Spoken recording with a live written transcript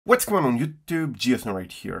What's going on YouTube, GSN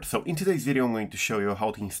right here. So in today's video I'm going to show you how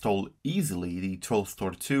to install easily the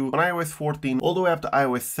TrollStore 2 on iOS 14 all the way up to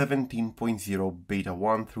iOS 17.0 beta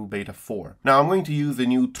 1 through beta 4. Now I'm going to use the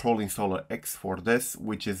new TrollInstallerX for this,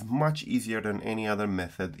 which is much easier than any other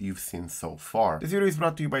method you've seen so far. This video is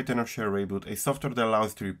brought to you by Tenorshare Reboot, a software that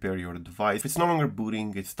allows you to repair your device. If it's no longer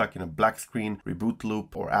booting, it's stuck in a black screen, reboot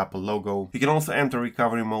loop, or Apple logo. You can also enter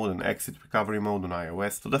recovery mode and exit recovery mode on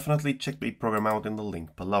iOS, so definitely check the program out in the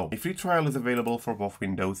link below. A free trial is available for both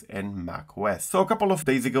Windows and Mac OS. So a couple of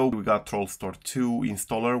days ago we got TrollStore 2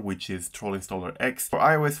 installer, which is TrollInstallerX for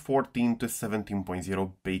iOS 14 to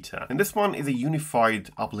 17.0 beta. And this one is a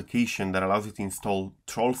unified application that allows you to install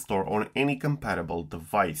TrollStore on any compatible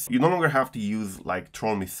device. You no longer have to use like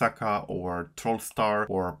TrollMisaka or TrollStar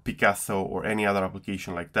or Picasso or any other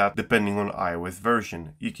application like that depending on iOS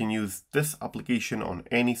version. You can use this application on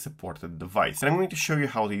any supported device. And I'm going to show you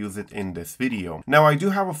how to use it in this video. Now I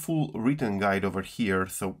do have a full written guide over here,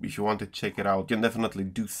 so if you want to check it out, you can definitely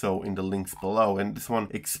do so in the links below, and this one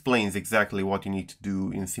explains exactly what you need to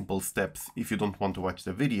do in simple steps if you don't want to watch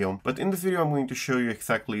the video. But in this video I'm going to show you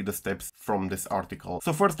exactly the steps from this article.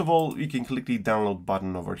 So first of all, you can click the download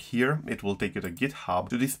button over here. It will take you to GitHub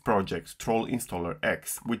to this project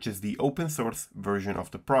TrollInstallerX, which is the open source version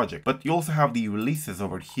of the project. But you also have the releases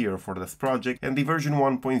over here for this project, and the version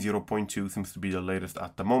 1.0.2 seems to be the latest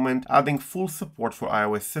at the moment, adding full support for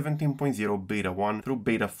iOS 17.0 beta 1 through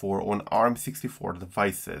beta 4 on ARM64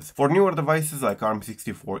 devices. For newer devices like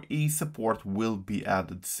ARM64E, support will be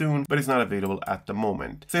added soon, but it's not available at the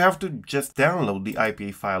moment. So you have to just download the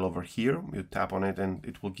IPA file over here. You tap on it and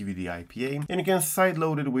it will give you the IPA, and you can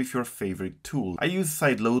sideload it with your favorite tool. I use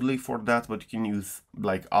Sideloadly for that, but you can use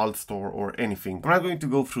like AltStore or anything. I'm not going to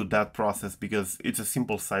go through that process because it's a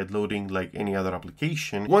simple sideloading like any other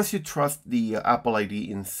application. Once you trust the Apple ID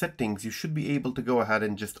in settings, you should be able to go ahead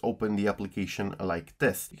and just open the application like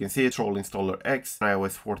this. You can see it, TrollInstallerX,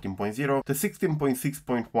 iOS 14.0 to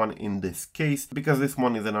 16.6.1 in this case, because this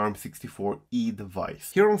one is an ARM64E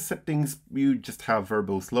device. Here on settings, you just have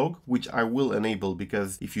verbose log, which I will enable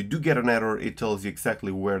because if you do get an error, it tells you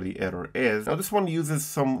exactly where the error is. Now this one uses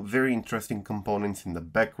some very interesting components in the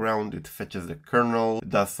background. It fetches the kernel, it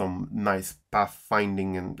does some nice path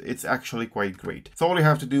finding, and it's actually quite great. So all you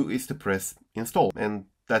have to do is to press install, and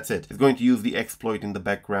that's it. It's going to use the exploit in the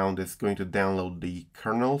background. It's going to download the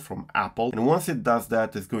kernel from Apple. And once it does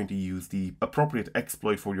that, it's going to use the appropriate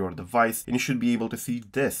exploit for your device. And you should be able to see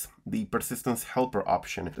this, the persistence helper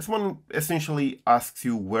option. This one essentially asks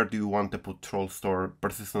you where do you want to put TrollStore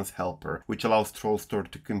persistence helper, which allows TrollStore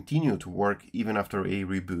to continue to work even after a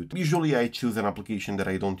reboot. Usually I choose an application that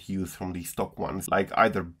I don't use from the stock ones, like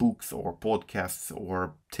either books or podcasts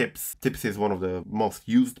or tips. Tips is one of the most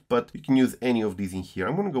used, but you can use any of these in here.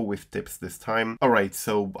 I'm going to go with tips this time. Alright,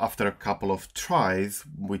 so after a couple of tries,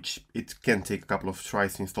 which it can take a couple of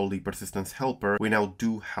tries to install the persistence helper, we now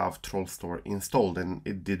do have TrollStore installed, and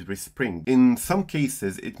it did respring. In some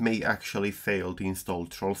cases, it may actually fail to install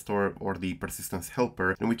TrollStore or the persistence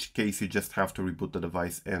helper, in which case you just have to reboot the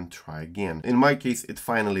device and try again. In my case, it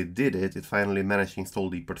finally did it. It finally managed to install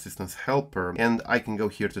the persistence helper, and I can go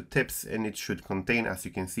here to tips, and it should contain, as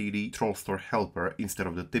you can see, the TrollStore helper instead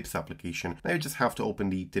of the tips application. Now you just have to open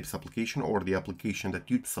the tips application or the application that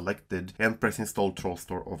you selected and press install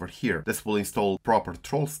TrollStore over here. This will install proper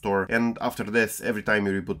TrollStore, and after this, every time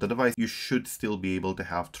you reboot the device, you should still be able to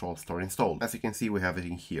have TrollStore installed. As you can see, we have it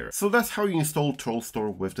in here. So that's how you install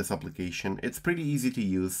TrollStore with this application. It's pretty easy to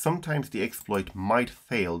use. Sometimes the exploit might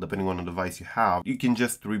fail depending on the device you have. You can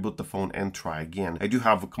just reboot the phone and try again. I do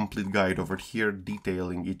have a complete guide over here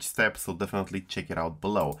detailing each step, so definitely check it out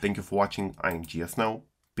below. Thank you for watching. I'm GS Now.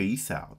 Peace out.